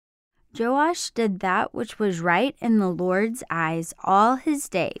Joash did that which was right in the Lord's eyes all his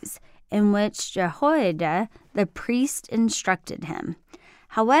days, in which Jehoiada the priest instructed him.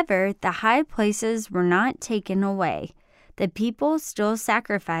 However, the high places were not taken away. The people still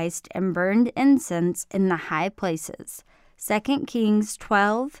sacrificed and burned incense in the high places. 2 Kings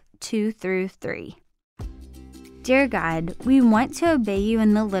 12:2-3. Dear God, we want to obey you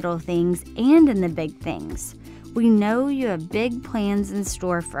in the little things and in the big things. We know you have big plans in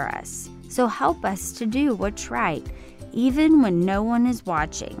store for us, so help us to do what's right, even when no one is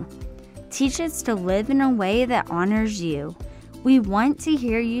watching. Teach us to live in a way that honors you. We want to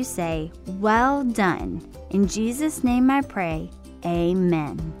hear you say, "Well done." In Jesus' name I pray,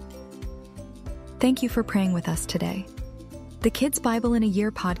 amen. Thank you for praying with us today. The Kids Bible in a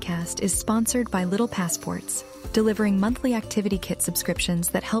Year podcast is sponsored by Little Passports, delivering monthly activity kit subscriptions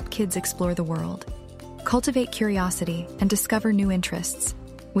that help kids explore the world, cultivate curiosity, and discover new interests,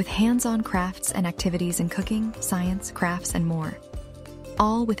 with hands-on crafts and activities in cooking, science, crafts, and more,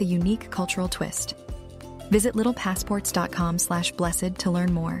 all with a unique cultural twist. Visit littlepassports.com/blessed to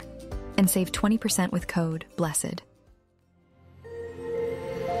learn more and save 20% with code BLESSED.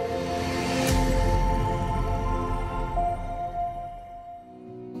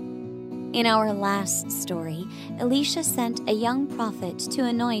 In our last story, Elisha sent a young prophet to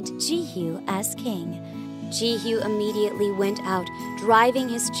anoint Jehu as king. Jehu immediately went out, driving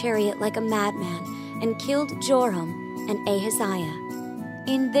his chariot like a madman, and killed Joram and Ahaziah.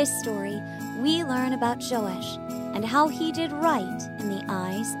 In this story, we learn about Joash and how he did right in the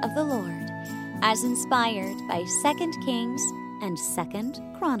eyes of the Lord, as inspired by 2 Kings and 2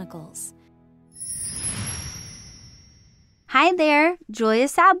 Chronicles. Hi there, Julia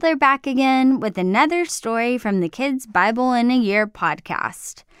Sadler back again with another story from the Kids Bible in a Year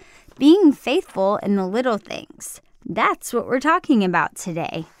podcast. Being faithful in the little things. That's what we're talking about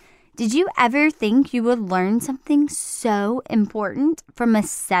today. Did you ever think you would learn something so important from a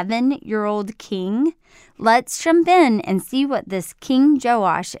 7-year-old king? Let's jump in and see what this King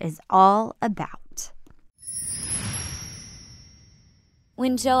Joash is all about.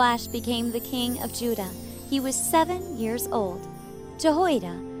 When Joash became the king of Judah, he was 7 years old.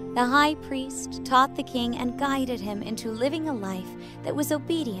 Jehoiada, the high priest, taught the king and guided him into living a life that was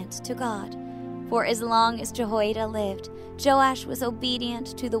obedient to God. For as long as Jehoiada lived, Joash was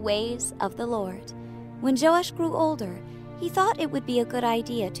obedient to the ways of the Lord. When Joash grew older, he thought it would be a good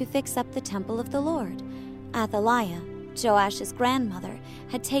idea to fix up the temple of the Lord. Athaliah, Joash's grandmother,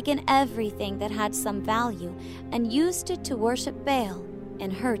 had taken everything that had some value and used it to worship Baal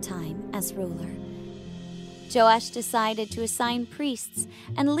in her time as ruler. Joash decided to assign priests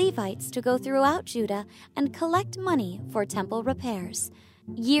and Levites to go throughout Judah and collect money for temple repairs.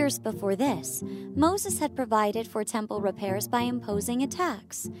 Years before this, Moses had provided for temple repairs by imposing a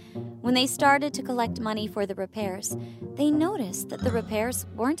tax. When they started to collect money for the repairs, they noticed that the repairs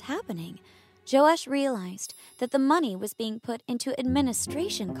weren't happening. Joash realized that the money was being put into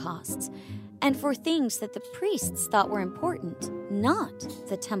administration costs and for things that the priests thought were important, not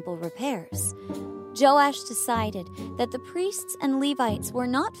the temple repairs. Joash decided that the priests and Levites were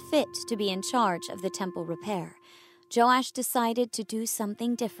not fit to be in charge of the temple repair. Joash decided to do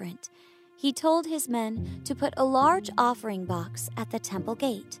something different. He told his men to put a large offering box at the temple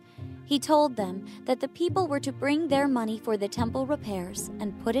gate. He told them that the people were to bring their money for the temple repairs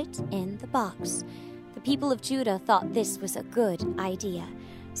and put it in the box. The people of Judah thought this was a good idea,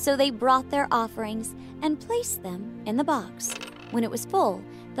 so they brought their offerings and placed them in the box. When it was full,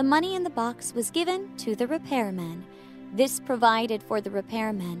 the money in the box was given to the repairmen. This provided for the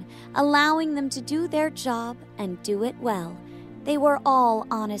repairmen, allowing them to do their job and do it well. They were all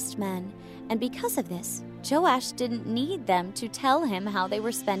honest men, and because of this, Joash didn't need them to tell him how they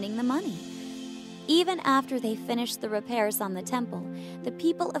were spending the money. Even after they finished the repairs on the temple, the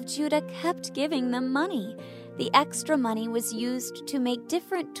people of Judah kept giving them money. The extra money was used to make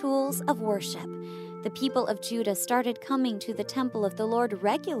different tools of worship. The people of Judah started coming to the temple of the Lord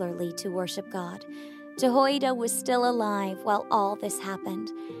regularly to worship God. Jehoiada was still alive while all this happened.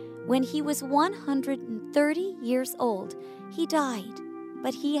 When he was 130 years old, he died,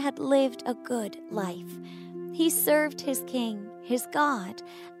 but he had lived a good life. He served his king, his God,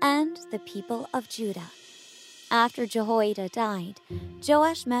 and the people of Judah. After Jehoiada died,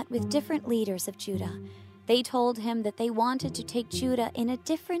 Joash met with different leaders of Judah. They told him that they wanted to take Judah in a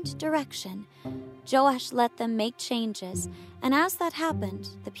different direction. Joash let them make changes, and as that happened,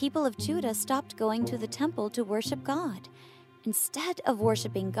 the people of Judah stopped going to the temple to worship God. Instead of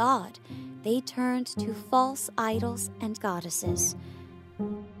worshiping God, they turned to false idols and goddesses.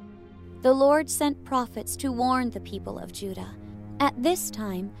 The Lord sent prophets to warn the people of Judah. At this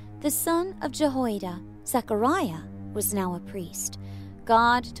time, The son of Jehoiada, Zechariah, was now a priest.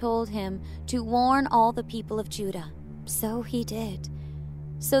 God told him to warn all the people of Judah. So he did.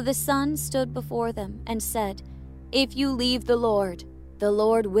 So the son stood before them and said, "If you leave the Lord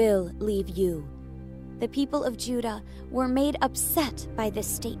will leave you." The people of Judah were made upset by this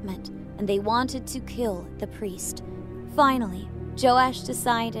statement, and they wanted to kill the priest. Finally, Joash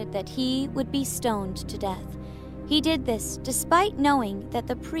decided that he would be stoned to death. He did this despite knowing that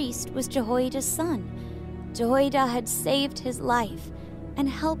the priest was Jehoiada's son. Jehoiada had saved his life and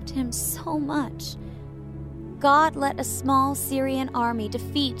helped him so much. God let a small Syrian army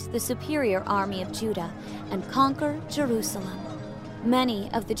defeat the superior army of Judah and conquer Jerusalem. Many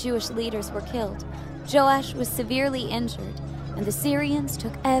of the Jewish leaders were killed. Joash was severely injured, and the Syrians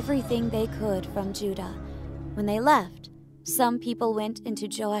took everything they could from Judah. When they left, some people went into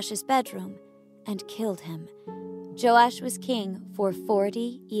Joash's bedroom and killed him. Joash was king for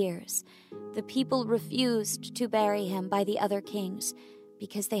 40 years. The people refused to bury him by the other kings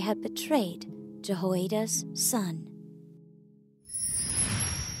because they had betrayed Jehoiada's son.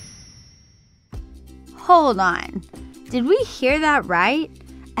 Hold on. Did we hear that right?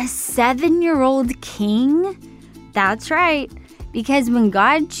 A 7-year-old king? That's right, because when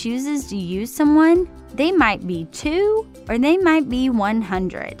God chooses to use someone, they might be 2 or they might be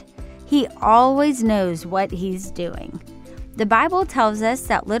 100. He always knows what he's doing. The Bible tells us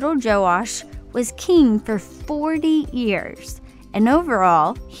that little Joash was king for 40 years, and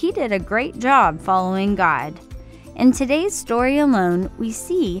overall, he did a great job following God. In today's story alone, we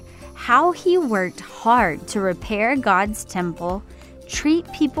see how he worked hard to repair God's temple,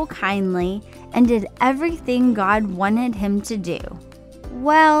 treat people kindly, and did everything God wanted him to do.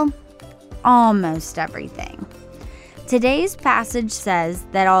 Well, almost everything. Today's passage says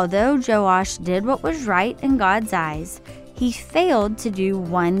that although Joash did what was right in God's eyes, he failed to do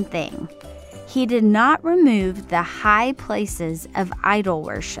one thing. He did not remove the high places of idol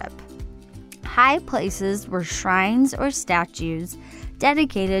worship. High places were shrines or statues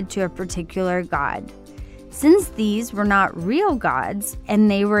dedicated to a particular god. Since these were not real gods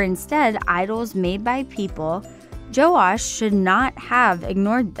and they were instead idols made by people, Joash should not have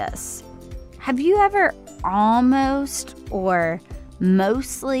ignored this. Have you ever almost or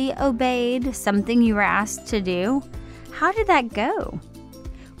mostly obeyed something you were asked to do? How did that go?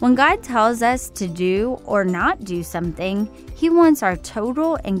 When God tells us to do or not do something, He wants our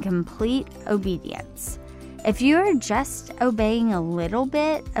total and complete obedience. If you are just obeying a little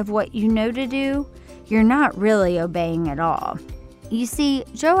bit of what you know to do, you're not really obeying at all. You see,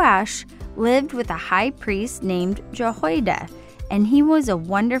 Joash lived with a high priest named Jehoiada, and he was a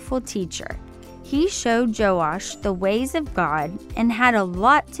wonderful teacher. He showed Joash the ways of God and had a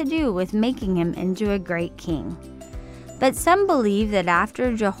lot to do with making him into a great king. But some believe that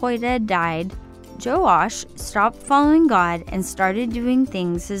after Jehoiada died, Joash stopped following God and started doing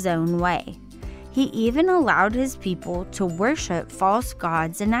things his own way. He even allowed his people to worship false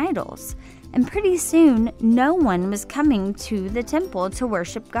gods and idols, and pretty soon no one was coming to the temple to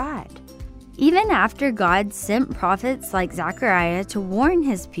worship God. Even after God sent prophets like Zechariah to warn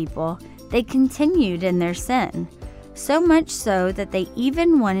his people, they continued in their sin. So much so that they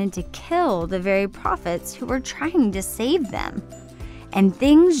even wanted to kill the very prophets who were trying to save them. And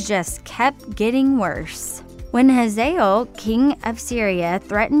things just kept getting worse. When Hazael, king of Syria,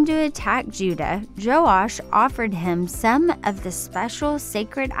 threatened to attack Judah, Joash offered him some of the special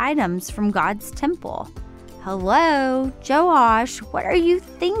sacred items from God's temple. Hello, Joash, what are you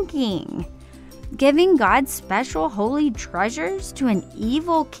thinking? Giving God's special holy treasures to an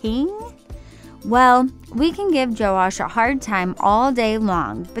evil king? Well, we can give Joash a hard time all day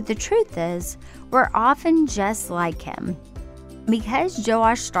long, but the truth is, we're often just like him. Because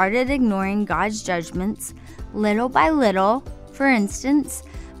Joash started ignoring God's judgments little by little, for instance,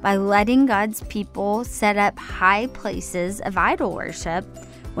 by letting God's people set up high places of idol worship,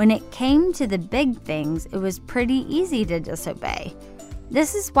 when it came to the big things, it was pretty easy to disobey.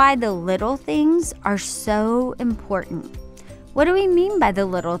 This is why the little things are so important. What do we mean by the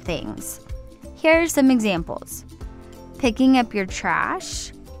little things? Here are some examples. Picking up your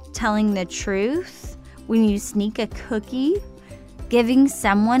trash, telling the truth when you sneak a cookie, giving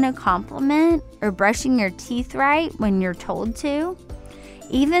someone a compliment, or brushing your teeth right when you're told to.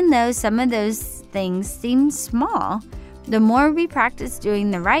 Even though some of those things seem small, the more we practice doing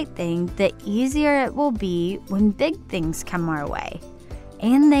the right thing, the easier it will be when big things come our way.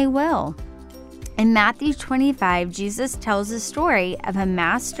 And they will. In Matthew 25, Jesus tells a story of a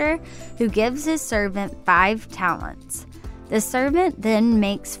master who gives his servant 5 talents. The servant then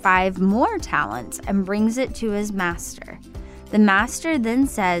makes 5 more talents and brings it to his master. The master then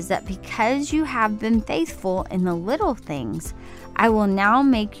says that because you have been faithful in the little things, I will now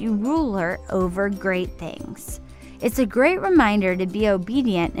make you ruler over great things. It's a great reminder to be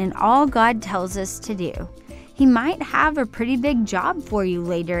obedient in all God tells us to do. He might have a pretty big job for you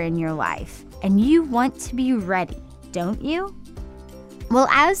later in your life, and you want to be ready, don't you? Well,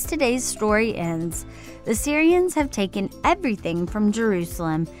 as today's story ends, the Syrians have taken everything from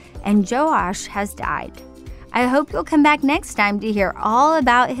Jerusalem, and Joash has died. I hope you'll come back next time to hear all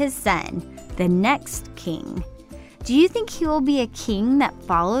about his son, the next king. Do you think he will be a king that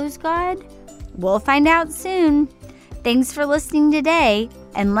follows God? We'll find out soon. Thanks for listening today,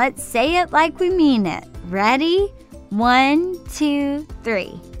 and let's say it like we mean it. Ready? 1, 2,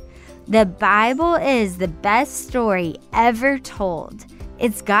 3. The Bible is the best story ever told.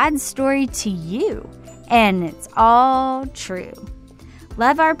 It's God's story to you, and it's all true.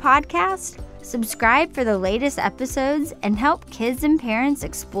 Love our podcast? Subscribe for the latest episodes and help kids and parents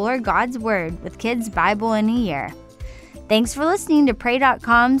explore God's Word with Kids Bible in a Year. Thanks for listening to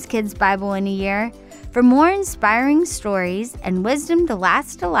Pray.com's Kids Bible in a Year. For more inspiring stories and wisdom to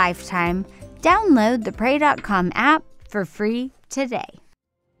last a lifetime, download the Pray.com app for free today.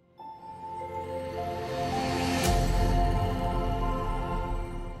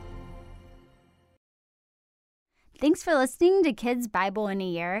 Thanks for listening to Kids Bible in a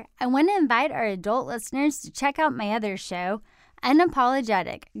Year. I want to invite our adult listeners to check out my other show,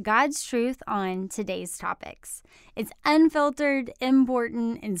 Unapologetic, God's Truth on Today's Topics. It's unfiltered,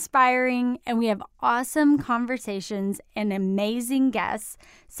 important, inspiring, and we have awesome conversations and amazing guests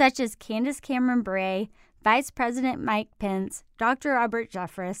such as Candace Cameron Bray, Vice President Mike Pence, Dr. Robert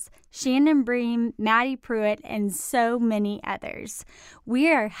Jeffress, Shannon Bream, Maddie Pruitt, and so many others.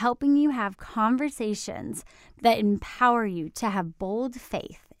 We are helping you have conversations that empower you to have bold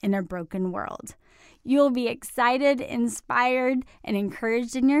faith in a broken world. You'll be excited, inspired, and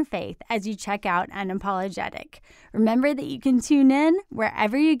encouraged in your faith as you check out Unapologetic. Remember that you can tune in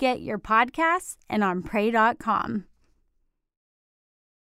wherever you get your podcasts and on Pray.com.